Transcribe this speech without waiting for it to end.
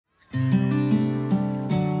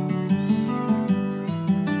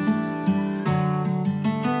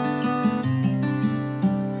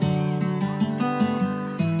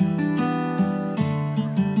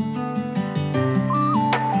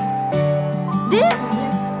This?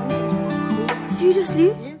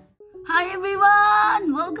 Seriously? Yes. Hi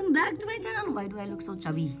everyone! Welcome back to my channel. Why do I look so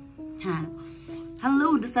chubby?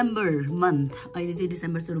 Hello December month. अहिले चाहिँ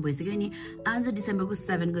December सुरु भइसक्यो नि आज डिसेम्बरको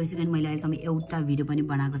 7 गइसक्यो नि मैले अहिलेसम्म एउटा भिडियो पनि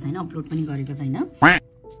बनाएको छैन अपलोड पनि गरेको छैन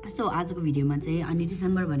सो आजको भिडियोमा चाहिँ अनि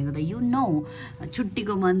डिसेम्बर भनेको त यु नो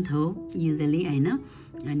छुट्टीको मन्थ हो युजुअली हैन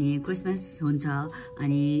अनि क्रिसमस हुन्छ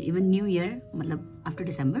अनि इभन न्यू इयर मतलब आफ्टर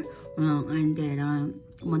डिसेम्बर अनि त्यही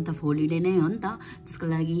मन्थ अफ होलिडे नै हो नि त त्यसको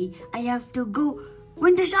लागि I have to go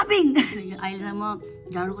winter shopping अहिलेसम्म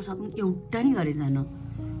जाडोको शपिङ एउटा नि गरेको छैन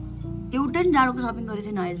एउटा नि जाडोको शपिङ गरेको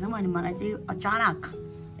छैन अहिलेसम्म अनि मलाई चाहिँ अचानक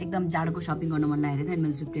एकदम जाडोको शपिङ गर्न मन लागेको थियो अनि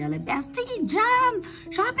मैले सुप्रियालाई बेस्टी जाम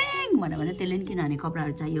शपिङ भनेर त्यसले नि किनभने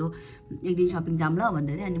कपडाहरू चाहियो एक दिन शपिङ जाम ल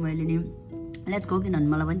भन्दै थियो अनि मैले नि लेट्स गो किनभने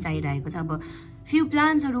मलाई पनि चाहिरहेको छ अब फ्यु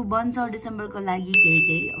प्लान्सहरू बन्छ डिसेम्बरको लागि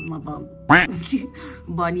केही अब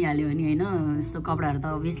बनिहाल्यो भने होइन सो कपडाहरू त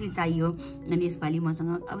अभियसली चाहियो अनि यसपालि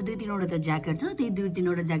मसँग अब 2-3वटा त ज्याकेट छ त्यही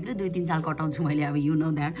 2-3वटा ज्याकेट 2-3 साल कटाउँछु मैले अब यु नो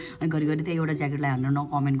द्याट अनि घरिघरि त्यही एउटा ज्याकेटलाई हान्न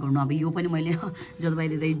नकमेन्ट गर्नु अब यो पनि मैले जता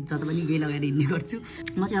पनि यही लगाएर हिँड्ने गर्छु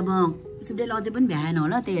म चाहिँ अब सुप्रियाले अझै पनि भ्याएन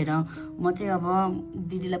होला त्यही हेर म चाहिँ अब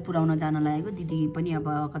दिदीलाई पुऱ्याउन जान लागेको दिदी पनि अब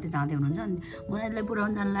कतै जाँदै हुनुहुन्छ अनि मुनादीलाई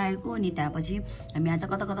पुऱ्याउन जान लागेको अनि त्यसपछि हामी आज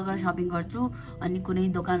कता कता गएर शपिङ गर्छु अनि कुनै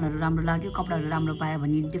दोकानहरू राम्रो लाग्यो कपडाहरू राम्रो पायो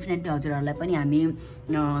भने डेफिनेटली हजुरहरूलाई पनि हामी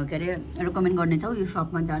के अरे रेकमेन्ड गर्नेछौँ यो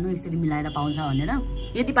सपमा जानु यसरी मिलाएर पाउँछ भनेर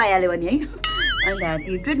यदि पाइहाल्यो भने है अनि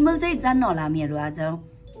त्यहाँपछि ट्रेडमिल चाहिँ जान्न होला हामीहरू आज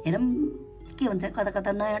हेरौँ के हुन्छ कता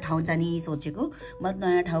कता नयाँ ठाउँ जाने सोचेको म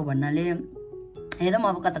नयाँ ठाउँ भन्नाले हेरौँ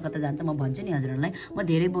अब कता कता जान्छ म भन्छु नि हजुरहरूलाई म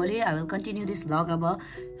धेरै बोलेँ I will continue this vlog अब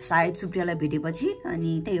सायद सुप्रियालाई भेटेपछि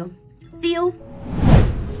अनि त्यही हो सी यू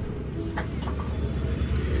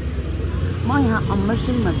म यहाँ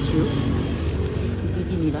अमरसिंहमा छु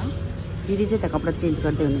दिदीनिर दिदी चाहिँ त्यहाँ कपडा चेन्ज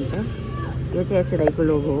गर्दै हुनुहुन्छ यो चाहिँ एसएदाईको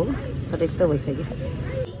लोगो हो तर यस्तो भइसक्यो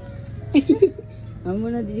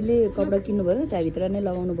हाम्रो दिदीले कपडा किन्नुभयो त्यहाँभित्र नै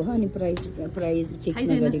लगाउनु भयो अनि प्राइस फिक्स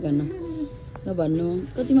नगरिकन ल भन्नु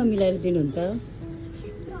कतिमा मिलाएर दिनुहुन्छ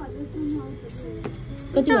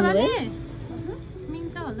कति भन्नुभयो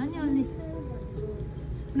मिन्छ होला नि अलि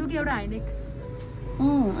लुक एउटा high neck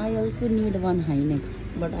I also need one high neck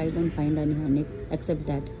but I don't find any high neck except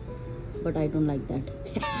that but I don't like that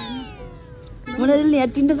मलाई त्यसले यहाँ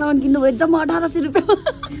 3टा सामान किन्नु भयो जम्मा 1800 रुपैयाँ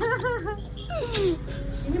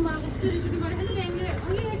अनि म स्टोरी सुट गरेको नि ब्याङ्कले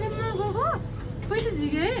अनि एटिएममा गएको पैसा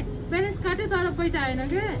झिगे ब्यालेन्स काट्यो तर पैसा आएन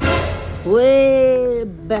के ओए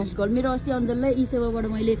बेस्ट गर्ल मेरो अस्ति अञ्जललाई ई सेवाबाट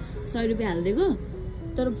मैले 100 रुपैयाँ हाल्दिएको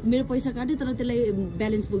तर मेरो पैसा काट्यो तर त्यसलाई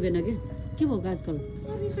ब्यालेन्स पुगेन के भयो आजकल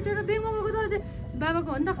सुटेर ब्याङ्कमा गएको त अझै बाबाको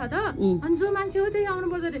हो नि त खाता अनि जो मान्छे हो त्यही आउनु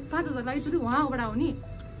पर्छ 5000 लागि सुरु उहाँबाट आउने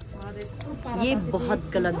ये बहुत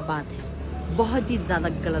गलत बात है बहुत ही ज्यादा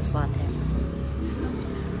गलत बात है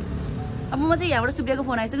अब म चाहिँ यहाँबाट सुप्रियाको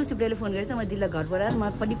फोन आइसक्यो सुप्रियाले फोन गरेछ म दिदीलाई घर पठाएर म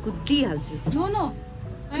पनि कुदिहाल्छु no no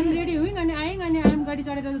I am ready हुइङ अनि आइङ अनि आई एम गाडी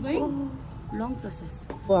चढेर गइङ लङ प्रोसेस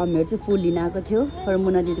हामीहरू चाहिँ फुल लिन आएको थियो फर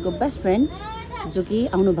मुना दिदीको बेस्ट फ्रेन्ड जो कि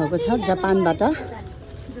आउनु भएको छ जापानबाट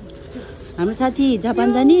हाम्रो साथी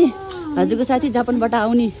जापान जाने हजुरको साथी जापानबाट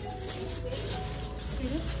आउने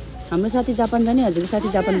हाम्रो साथी जापान जाने हजुरको साथी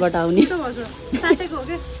जापानबाट आउने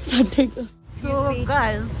साटेको so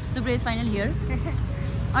guys Supriya is final here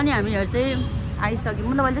अनि हामीहरू चाहिँ आइसक्यौँ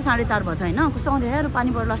मतलब अहिले चाहिँ 4:30 भएको छ होइन कस्तो आउँथ्यो यार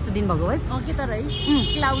पानी पर्ला जस्तो दिन भएको है के तर है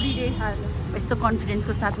क्लाउडी डे यस्तो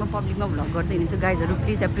कन्फिडेन्सको साथमा पब्लिकमा भ्लग गर्दै हिँड्छु गाइजहरू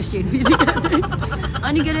प्लिज एप्रिसिएट मी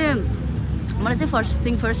अनि के अरे मलाई चाहिँ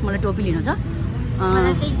फर्स्ट मलाई टोपी लिनु छ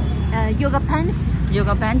मलाई चाहिँ योगा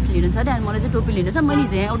प्यान्ट्स लिनु छ अरे अनि मलाई चाहिँ टोपी लिनु छ मैले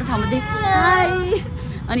हिजो एउटा ठाउँमा देखेँ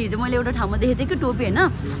अनि हिजो मैले एउटा ठाउँमा देखेको थिएँ कि टोपी होइन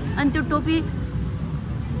अनि त्यो टोपी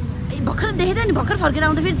भर्खर देखेको थिएँ नि भर्खर फर्केर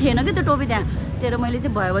आउँदा फेरि थिएन कि त्यो टोपी त्यहाँ त्यही मैले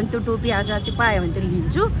चाहिँ भयो भने त्यो टोपी आज त्यो पायो भने त्यो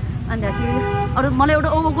लिन्छु अनि त्यहाँखेरि अरू मलाई एउटा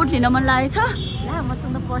ओभरकोट लिन मन लागेको छ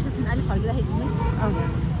मसँग त पर्छ छैन अलिक फर्किराखेको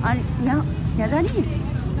अनि यहाँ जाने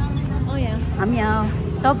हामी यहाँ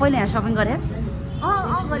त पहिला यहाँ शपिङ गरेस्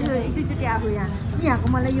गरेको एक दुईचोटि आएको यहाँको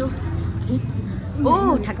मलाई यो ओ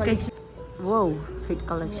ठ्याक्कै वो फिट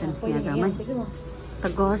कलेक्सन यहाँ जाम है त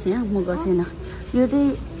गस यहाँ म गएको छैन यो चाहिँ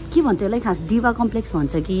के भन्छ यसलाई खास डिभा कम्प्लेक्स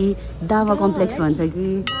भन्छ कि दावा कम्प्लेक्स भन्छ कि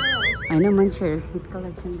होइन मान्छेहरू हिट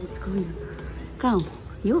कलेक्सन लेट्स गो कहाँ हो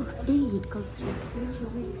यो ए हिट कलेक्सन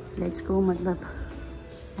लेट्स गो मतलब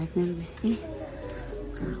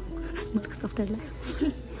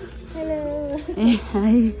ए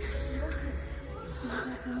हाई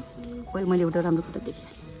मैले एउटा राम्रो कुरा देखेँ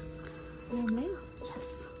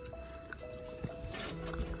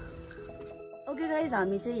ओके गाइज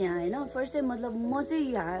हामी चाहिँ यहाँ होइन फर्स्ट टाइम मतलब म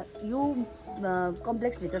चाहिँ यहाँ यो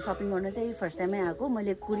कम्प्लेक्सभित्र सपिङ गर्न चाहिँ फर्स्ट टाइमै आएको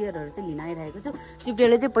मैले कुरियरहरू चाहिँ लिन आइरहेको छु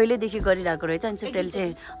सुप्रियाले चाहिँ पहिल्यैदेखि गरिरहेको रहेछ अनि सुप्रियाले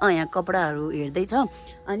चाहिँ यहाँ कपडाहरू हेर्दैछ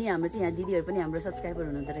अनि हाम्रो चाहिँ यहाँ दिदीहरू पनि हाम्रो सब्सक्राइबर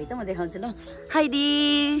हुनुहुँदो रहेछ म देखाउँछु ल हाई दी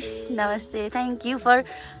नमस्ते थ्याङ्क यू फर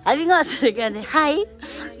ह्याभिङ अस चाहिँ हाई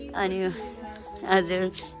अनि हजुर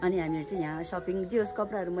अनि हामीहरू चाहिँ यहाँ सपिङ जेस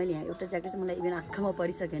कपडाहरू मैले यहाँ एउटा ज्याकेट चाहिँ मलाई इभन आँखामा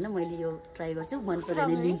परिसक्यो होइन मैले यो ट्राई गर्छु मन पऱ्यो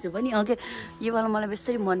भने लिन्छु पनि ओके योवाला मलाई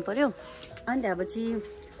बेसरी मन पऱ्यो अनि त्यहाँपछि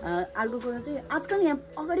अर्को कुरा चाहिँ आजकल यहाँ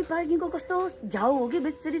अगाडि पार्किङको कस्तो झाउ हो कि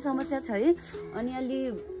बेसरी समस्या छ है अनि अलि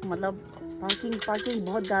मतलब पार्किङ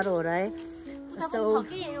बहुत गाह्रो हो रहा है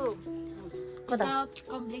कता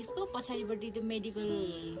कम्प्लेक्सको पछाडिपट्टि त्यो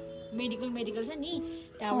मेडिकल छ नि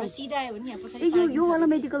त्यहाँबाट सिधा आयो भने यहाँ पछाडि यो वाला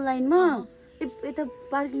मेडिकल लाइनमा यता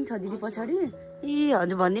पार्किङ छ दिदी पछाडि ए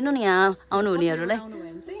हजुर भनिदिनु नि यहाँ आउनु हुनेहरूलाई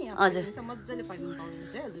हजुर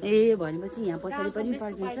ए भनेपछि यहाँ पछाडि पनि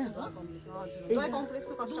पार्किङ छ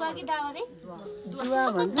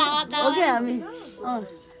ओके हामी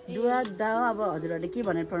दुवा दावा अब हजुरहरूले के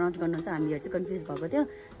भनेर प्रनाउन्स गर्नुहुन्छ हामीहरू चाहिँ कन्फ्युज भएको थियो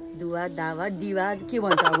दुवा दावा डिवा के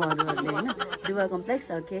भन्छ अब हजुरहरूले होइन दुवा कम्प्लेक्स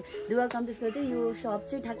ओके दुवा कम्प्लेक्सको चाहिँ यो सप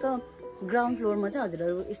चाहिँ ठ्याक्क ग्राउन्ड फ्लोरमा चाहिँ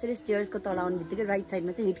हजुरहरू यसरी स्टेयर्सको तल आउने बित्तिकै राइट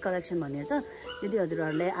साइडमा चाहिँ हिट कलेक्सन भन्ने छ यदि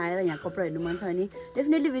हजुरहरूलाई आएर यहाँ कपडा हेर्नु मन छ भने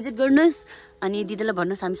डेफिनेटली भिजिट गर्नुहोस् अनि दिदीलाई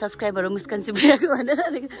भन्नुहोस् हामी सब्सक्राइबरहरू मुस्कान सुप्रियाको भनेर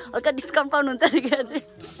हल्का डिस्काउन्ट पाउनुहुन्छ अरे क्या चाहिँ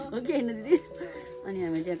ओके होइन दिदी अनि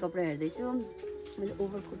हामी चाहिँ कपडा हेर्दैछु मैले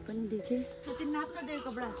ओभरकोट पनि देखेँ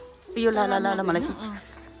यो ल ल ल ल मलाई खिच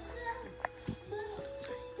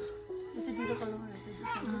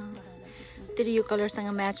तेरो यो कलरसँग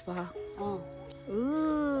म्याच भयो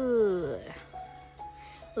Ooh,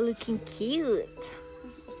 looking cute.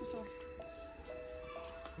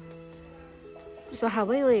 So how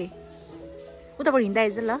are you? Uta pari hinda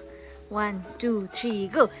is la. 1, 2, 3,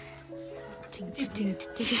 go. Ting ting ting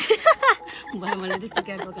ting. Bhai मलाई त्यस्तो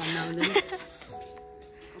क्याटको काम नआउँदैन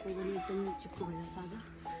तपाईँ पनि एकदम चिप्को भएर साजा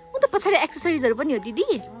उता पछाडि एक्सेसरिजहरु पनि हो दिदी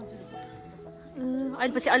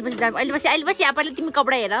अहिले पछि यहाँ पहिला तिमी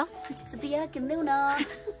कपडा हेर सुप्रिया किन्दैउ न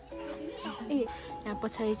ए यहाँ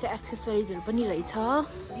पछाडि चाहिँ एक्सेसरिजहरु पनि रहेछ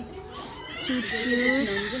क्यूट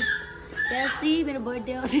त्यस्तै मेरो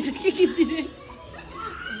बर्थडे आउँदैछ के किन्दिने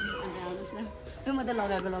म त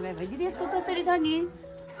लगाएको है दिदी यसको कसरी छ नि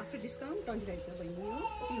आफ्टर डिस्काउन्ट 25 छ बहिनी हो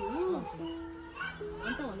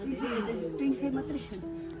अन्त भन्दा धेरै 25 मात्रै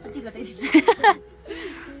पछि घटाइदिनु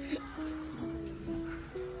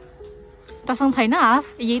तसँग छैन हाफ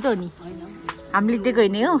यही त हो नि हैन हामीले दिएको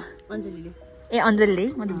हैन हो अञ्जलीले ए अञ्जलीले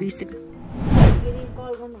म त बिर्सेको फेरि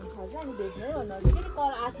कल गर्नुहुन्छ अझ अनि भेट्नु है भन्नु फेरि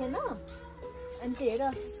कल आथेन अनि त्यो हेर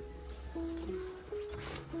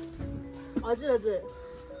हजुर हजुर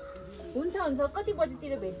हुन्छ कति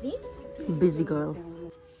बजेतिर भेट्ने बिजी गर्ल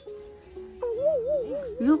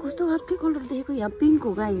यो कस्तो अर्कै कलर देखेको यहाँ पिङ्क हो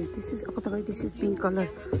गाइस दिस इज कता दिस इज पिङ्क कलर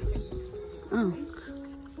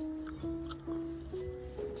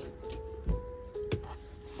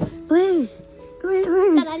ओए ओए ओए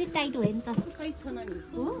तर अलि टाइट भयो नि त साइज छैन नि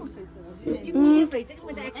हो साइज छैन यो प्राइस चाहिँ म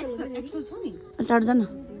त एक्सेल छ नि टाड्दैन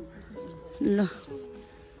ल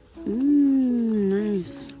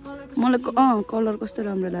नाइस मलाई कलर कस्तो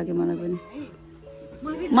राम्रो लाग्यो मलाई पनि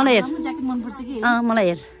मलाई हेर ज्याकेट मन पर्छ कि मलाई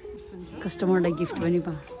हेर कस्टमरलाई गिफ्ट पनि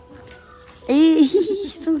पा ए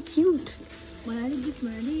सो क्यूट मलाई गिफ्ट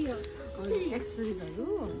मैले एक्सेसरिजहरु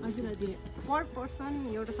हजुर पर पर्सन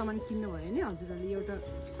एउटा सामान किन्नु भयो नि हजुरले एउटा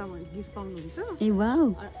सामान गिफ्ट पाउनुहुन्छ ए वाउ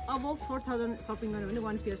अब 4000 शपिङ गर्नु भने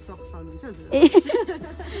 1 पेयर सक्स पाउनुहुन्छ हजुर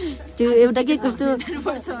त्यो एउटा के कस्तो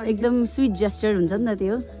एकदम स्वीट जेस्चर हुन्छ नि त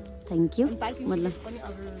त्यो थ्यांक यू मतलब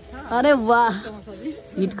अरे वाह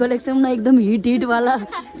हिट कलेक्सनमा एकदम हिट वाला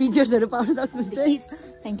फिचर्सहरु पाउन सक्नुहुन्छ है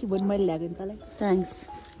थ्यांक यू बहुत मैले लाग्यो नि तलाई थ्यांक्स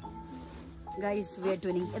गाइस वी आर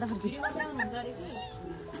ट्विनिङ यता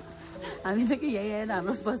हामी त के यही आएर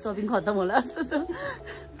हाम्रो बस सपिङ खत्तम होला जस्तो छ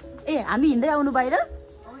ए हामी हिँड्दै आउनु बाहिर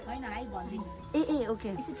हैन हाई भन्दिन ए ओके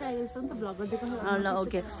यसो ट्राई गर्छ नि त ब्लग गर्दै पनि ल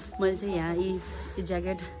ओके मैले चाहिँ यहाँ यो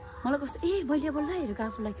ज्याकेट मलाई कस्तो ए बलिया बल्ल हेरेको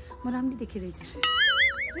आफूलाई म राम्ररी देखिरहेछु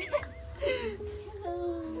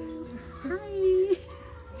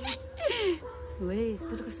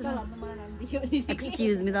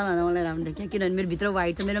एक्सक्युज मी त मलाई राम्रो देखियो किनभने मेरो भित्र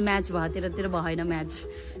व्हाइट छ मेरो म्याच भयो तेरो भएन म्याच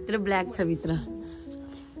तेरो ब्ल्याक छ भित्र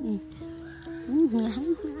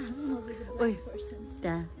ओइ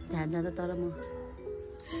त्यहाँ जाँदा तर म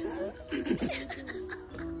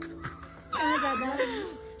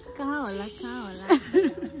कहाँ होला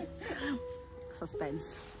सस्पेन्स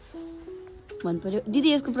मन पर्यो दिदी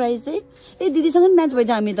यसको प्राइस चाहिँ ए दिदीसँग पनि म्याच भएछ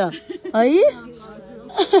हामी त है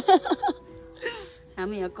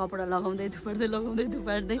हामी यहाँ कपडा लगाउँदै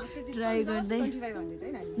थुपार्दै ट्राई गर्दै 2500 है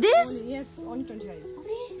नानी this yes only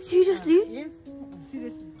 25 seriously yes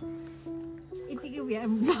seriously यतिकै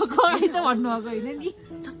भगाइ त भन्नु भएको होइन नि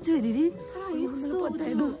सच्चै दिदी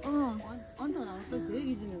अन्त हाम्रो धेरै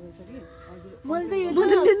रिजनेबल छ कि हजुर मैले त यो म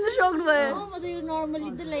त सक्नु भयो म त यो नर्मली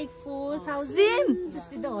त लाइक 4000 सेम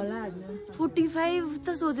जस्तै त होला हैन 45 त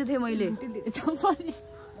सोचे थिए मैले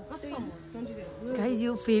गाइज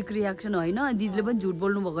यो फेक रियाक्सन होइन दिदीले पनि झुट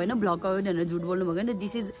बोल्नु भएको होइन ब्लग आयो भनेर झुट बोल्नु भएको होइन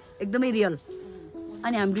दिस इज एकदमै रियल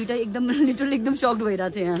अनि हामी दुइटा एकदम लिटरली एकदम सक्ड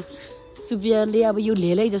भइरहेको छ यहाँ सुप्रियाले अब यो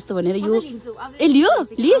लेलै जस्तो भनेर यो ए लियो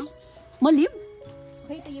लिस म लिम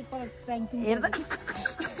खै त यो कलर ट्राइङ हेर्दा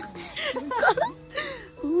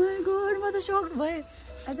ओ माय गॉड म त सक्ड भए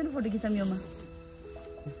आज न photo खिचम Yoma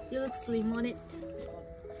You look slim on it.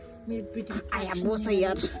 Maybe pretty. I am also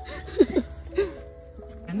यार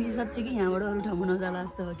हामी साँच्चै कि यहाँबाट अरू ठाउँमा नजाला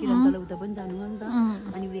जस्तो हो किनभने तल उता पनि जानु हो नि त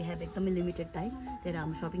अनि वी हेभ एकदमै लिमिटेड टाइम त्यही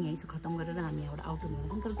हाम्रो सपिङ यहीँ खत्तम गरेर हामी यहाँबाट आउट हुनु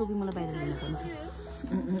पर्छ तर टोपी मलाई बाहिर लिन चाहन्छ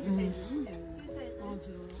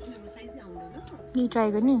नि ट्राई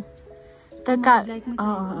गर्ने तर का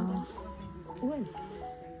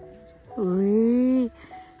ओए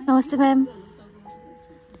नमस्ते मैम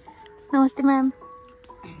नमस्ते मैम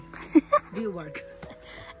डु वर्क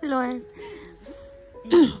लोयर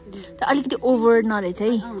त अलिकति ओभर नरहेछ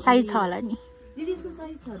है साइज छ होला नि दिदी यसको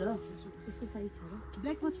साइज छ र यसको साइज छ र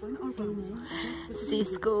ब्ल्याकमा छैन अर्को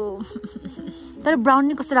सिसको तर ब्राउन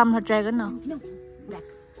नि कस्तो राम्रो ट्राई गर्न ब्ल्याक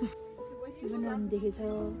राम्रो देखेछ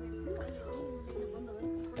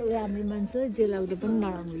राम्रो मान्छे जे लाग्दा पनि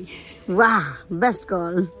नराम्रो वाह बेस्ट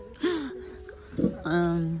कल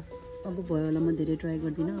अब भयो होला म धेरै ट्राई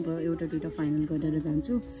गर्दिनँ अब एउटा दुइटा फाइनल गरेर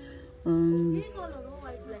जान्छु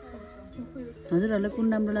हजुरहरूलाई कुन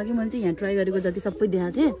राम्रो लाग्यो मैले चाहिँ यहाँ ट्राई गरेको जति सबै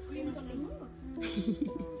देखाएको थिएँ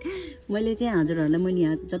मैले चाहिँ हजुरहरूलाई मैले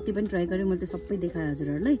यहाँ जति पनि ट्राई गरेँ मैले त सबै देखाएँ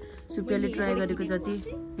हजुरहरूलाई सुप्रियाले ट्राई गरेको जति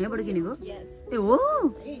यहाँबाट किनेको ए हो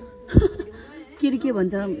के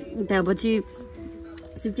भन्छ त्यहाँपछि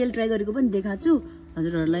सुप्रियाले ट्राई गरेको पनि देखाएको छु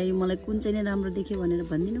हजुरहरूलाई मलाई कुन चाहिँ नै राम्रो देख्यो भनेर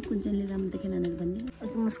भनिदिनु कुन चाहिँ राम्रो देखेन भनेर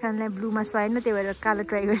भनिदिनु मुस्कानलाई ब्लूमा सुहाएन त्यही भएर कालो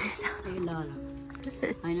ट्राई गर्दैछ ए ल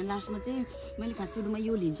होइन लास्टमा चाहिँ मैले खास सुरुमा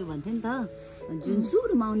यो लिन्छु भन्थेँ नि त जुन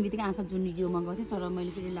सुरुमा आउने बित्तिकै आँखा जुन योमा गर्थेँ तर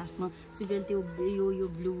मैले फेरि लास्टमा सुप्रियाले त्यो यो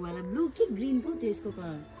ब्लूवाला ब्लू कि ग्रिन पो त्यसको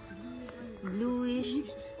कलर ब्लुइस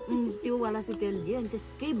त्योवाला सुप्रियाले लियो अनि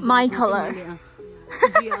त्यसकै माई कलर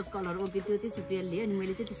सुप्रियास कलर ओके त्यो चाहिँ सुप्रियाले लियो अनि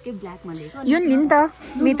मैले चाहिँ त्यसकै ब्ल्याकमा लिएको यो नि त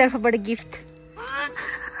मेरो तर्फबाट गिफ्ट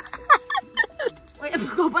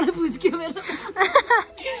कपाल पुज्क्यो मेरो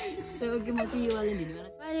सो ओके म चाहिँ यो वाला लिनु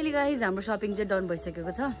फाइनली गाइज हाम्रो सपिङ चाहिँ डन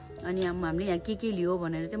भइसकेको छ अनि हामीले यहाँ के लियो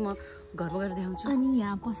भनेर चाहिँ म घरमा गएर देखाउँछु अनि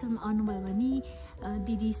यहाँ पसलमा आउनुभयो भने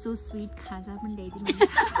दिदी सो स्विट खाजा पनि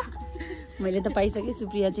ल्याइदिनु मैले त पाइसकेँ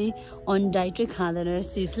सुप्रिया चाहिँ अन डाइटै खाँदैन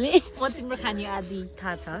सिसले म तिम्रो खाने आदि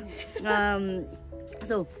थाहा छ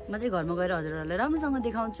सो म चाहिँ घरमा गएर हजुरहरूलाई राम्रोसँग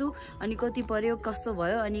देखाउँछु अनि कति पर्यो कस्तो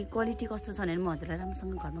भयो अनि क्वालिटी कस्तो छ भने म हजुरलाई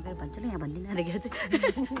राम्रोसँग घरमा गएर भन्छु ल यहाँ भन्दिनँ अरे क्या चाहिँ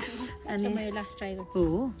अनि मैले लास्ट ट्राई गर्छु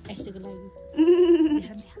हो यस्तोको लागि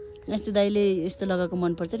यस्तो दाइले यस्तो लगाएको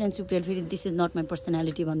मनपर्छ अनि सुप्रियाले फेरि this is not my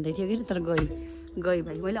personality भन्दै थियो कि तर गई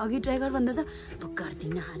भाइ मैले अघि ट्राई गर भन्दा त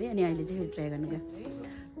गर्दिनँ अरे अनि अहिले चाहिँ फेरि ट्राई गर्नु गयो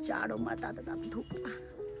चाँडोमा तातो थुक्पा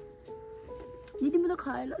दिदी म त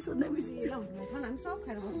खाएर सोध्दै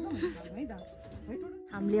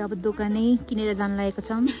हामीले अब दोकानै किनेर जान लागेको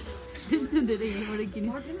छौँ धेरै यहीँबाट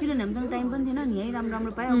किन्यो किनभने हामीसँग टाइम पनि थिएन नि यहीँ राम्रो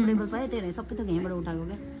राम्रो पायो अफोर्डेबल पायो त्यही भएर सबै थोक यहीँबाट उठाएको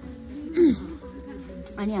क्या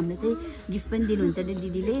अनि हामीले चाहिँ गिफ्ट पनि दिनुहुन्छ अरे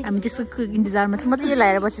दिदीले हामी त्यसको इन्तजारमा छौँ म त यो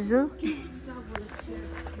लगाएर बसेछु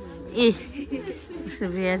ए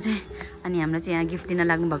सुप्रिया चाहिँ अनि हामीलाई चाहिँ यहाँ गिफ्ट दिन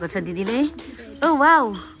लाग्नु भएको छ दिदीले ओ wow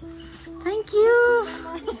thank U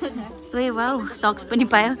A wow socks पनि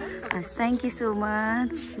पायो हस् thank you so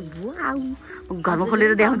much wow घरमा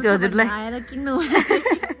खोलेर देखाउँछु हजुरलाई आएर किन्नु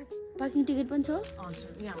पार्किङ टिकट पनि छ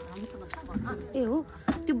ए हो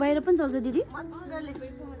त्यो बाहिर पनि चल्छ दिदी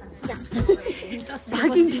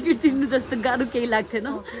पार्किङ टिकट तिर्नु जस्तो गाह्रो केही लाग्थेन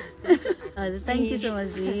हजुर थ्याङ्क यू सो मच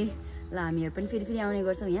दिदी ल हामीहरू पनि फेरि आउने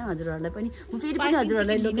गर्छौँ यहाँ हजुरहरूलाई पनि म फेरि पनि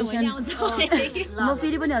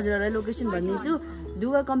हजुरहरूलाई लोकेसन भनिदिन्छु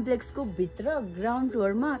दुवा कम्प्लेक्सको भित्र ग्राउन्ड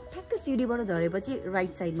फ्लोरमा ठ्याक्कै सिडीबाट झरेपछि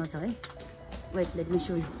राइट साइडमा छ है wait let me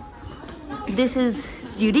so you this is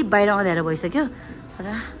CD बाहिर आउँदा भइसक्यो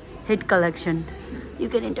र head collection you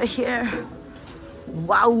can enter here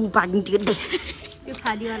wow parking ticket त्यो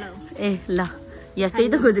खालीवाला हो ए ल यस्तै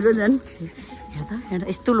त खोजेको झन् हेर्दा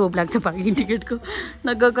यस्तो लोभ लाग्छ पार्किङ टिकटको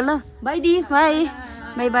ल गएको ल by the by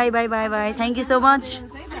by by by by by thank you so much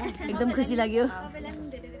एकदम खुसी लाग्यो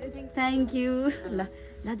थ्याङ्क यू ल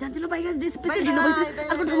ला जान्छु ल बाई गाइस स्पेशल ढिलो भइसक्यो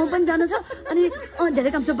अर्को ठाउँमा पनि जानु छ अनि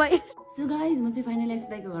धेरै काम छ बाई सो गाइस म चाहिँ फाइनली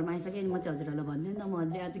दाइको घरमा आइसकेँ अनि म चाहिँ हजुरहरूलाई भन्दैन त म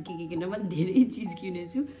आज के किनेर म धेरै चिज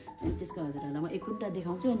किनेछु अनि त्यसको हजुरहरूलाई म एक कुन्टा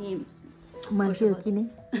देखाउँछु अनि मान्छे हो किने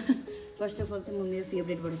फर्स्ट अफ अल चाहिँ म मेरो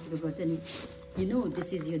फेभरेटबाट सुरु गर्छु अनि यु नो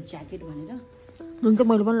दिस इज यो ज्याकेट भनेर जुन चाहिँ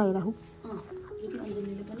मैले पनि लगाइराखु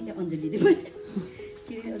अञ्जलीले पनि अञ्जलीले पनि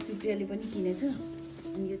किने सुप्रियाले पनि किनेछ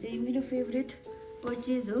अनि यो चाहिँ मेरो फेभरेट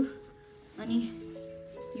पर्चेज हो अनि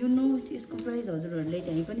यु नो यसको प्राइस हजुरहरूले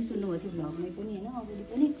त्यहीँ पनि सुन्नुभएको थियो भ्लगमै पनि होइन अगाडि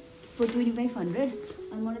पनि फर 2500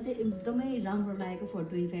 अनि मलाई चाहिँ एकदमै राम्रो लागेको फर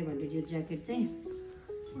 2500 यो ज्याकेट चाहिँ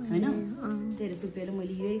होइन त्यही सुप्रियाले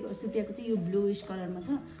मैले यही सुप्रियाको चाहिँ यो ब्लुइस कलरमा छ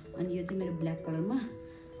अनि यो चाहिँ मेरो ब्ल्याक कलरमा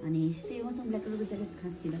अनि त्यही मसँग ब्ल्याक कलरको ज्याकेट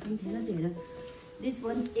खास थिएन पनि थिएन त्यही भएर दिस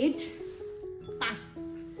वान्स 8 पास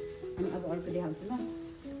अनि अब अर्को देखाउँछु ल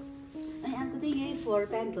अनि अर्को चाहिँ यही फर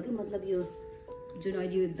प्यान्ट हो कि मतलब यो जुन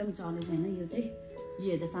अहिले यो एकदम चलेको छैन यो चाहिँ यो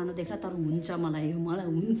हेर्दा सानो देख्ला तर हुन्छ मलाई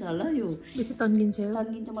हुन्छ ल यो बेसी तन्किन्छ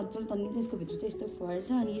मजाले तन्किन्छ यसको भित्र चाहिँ यस्तो फर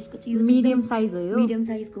छ अनि यसको चाहिँ मिडियम साइज हो यो मिडियम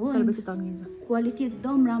साइजको हो तर बेसी तन्किन्छ क्वालिटी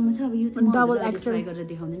एकदम राम्रो छ अब यो चाहिँ डबल एक्सेल ट्राई गरेर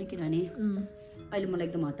देखाउँदैन किनभने अहिले मलाई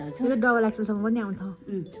एकदम हतार छ यो डबल एक्सेलसम्म पनि आउँछ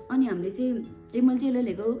अनि हामीले चाहिँ मैले चाहिँ यसलाई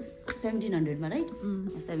लिएको 1700 मा राइट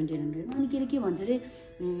 1700 मा अनि के भन्छ अरे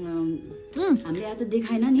हामीले आज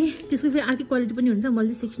देखाएन नि त्यसको फेरि अर्कै क्वालिटी पनि हुन्छ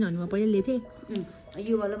मैले 1600 मा पहिला लिएको थिएँ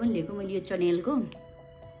यो वाला पनि लिएको मैले यो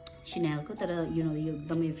सिनेलको तर यो नो यो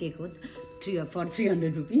एकदमै फेक हो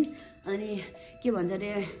 300 रुपिस अनि के भन्छ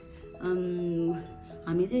अरे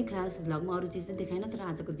हामी चाहिँ क्लास भ्लगमा अरू चिज चाहिँ देखाएन तर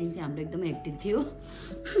आजको दिन चाहिँ हाम्रो एकदमै हेक्टिक थियो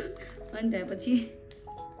अनि त्यसपछि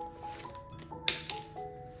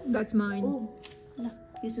द्याट्स माइन ल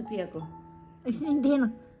यो सुप्रियाको एकछिन देखेन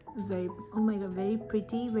very oh my God very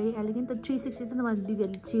pretty very elegant त 360 त मलाई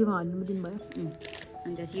दिदीहरूले 3 मा हाल्नु दिनुभयो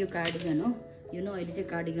अनि त्यसपछि यो कार्डिगन हो यो नो अहिले चाहिँ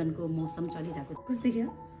कार्डिगनको मौसम चलिरहेको कस्तो देख्यो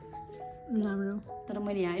राम्रो तर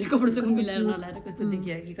मैले यहाँ अहिले कपडासँग मिलाएर नलाएर कस्तो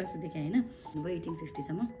देखियो कि कस्तो देखेँ होइन 1850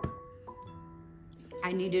 सम्म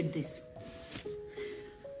आई निडेड दिस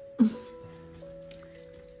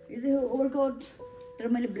यो चाहिँ ओभरकोट तर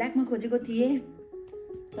मैले ब्ल्याकमा खोजेको थिएँ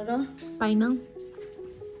तर पाइन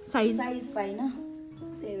साइज पाइन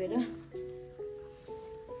त्यही भएर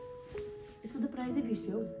यसको त प्राइसै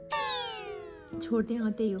बिर्स्यो छोड्दै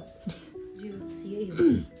त्यही हो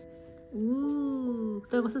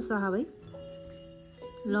तर कस्तो स्वाहा भाइ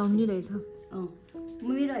लङ नै रहेछ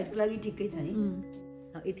मेरो हाइटको लागि ठिकै छ है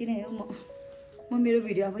यति नै हो म मेरो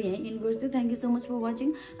भिडियो अब यहीँ इन गर्छु thank you so much for watching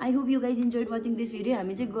I hope you guys enjoyed watching this video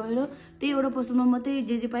हामी चाहिँ गएर त्यही एउटा पसलमा मात्रै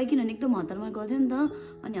जे पायो किनभने एकदम हतारमा गर्थ्यो नि त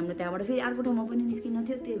अनि हाम्रो त्यहाँबाट फेरि अर्को ठाउँमा पनि निस्किन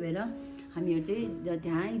थियो त्यही भएर हामीहरू चाहिँ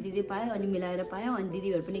त्यहाँ जे पायो अनि मिलाएर पायौँ अनि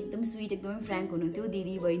दिदीहरू पनि एकदम स्विट एकदमै फ्रेङ्क हुनुहुन्थ्यो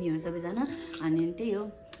दिदी बहिनीहरू सबैजना अनि त्यही हो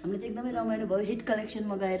हाम्रो चाहिँ एकदमै रमाइलो भयो हिट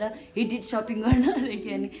कलेक्सनमा गएर हिट सपिङ गर्न कि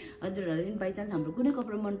अनि हजुरहरूले पनि बाइचान्स हाम्रो कुनै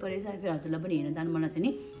कपडा मन परेछ फेरि हजुरलाई पनि हेर्न जानु मन लाग्छ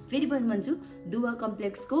नि फेरि पनि भन्छु दुवा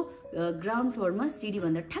कम्प्लेक्सको ग्राउन्ड फ्लोरमा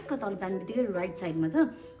सिडीभन्दा ठ्याक्क तल जाने बित्तिकै राइट साइडमा छ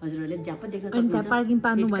हजुरहरूले ज्याप देख्न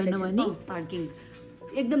सक्नुहुन्छ पार्किङ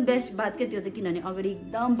एकदम बेस्ट बात क्या त्यो चाहिँ किनभने अगाडि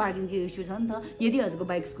एकदम पार्किङको इस्यु छ नि त यदि हजुरको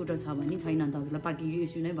बाइक स्कुटर छ भने छैन नि त हजुरलाई पार्किङको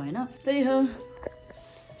इस्यु नै भएन त्यही हो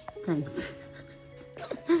थ्याङ्क्स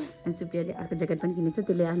अनि सुप्रियाले अर्को ज्याकेट पनि किनेछ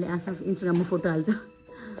त्यसले आफ्नो इन्स्टाग्राममा फोटो हाल्छ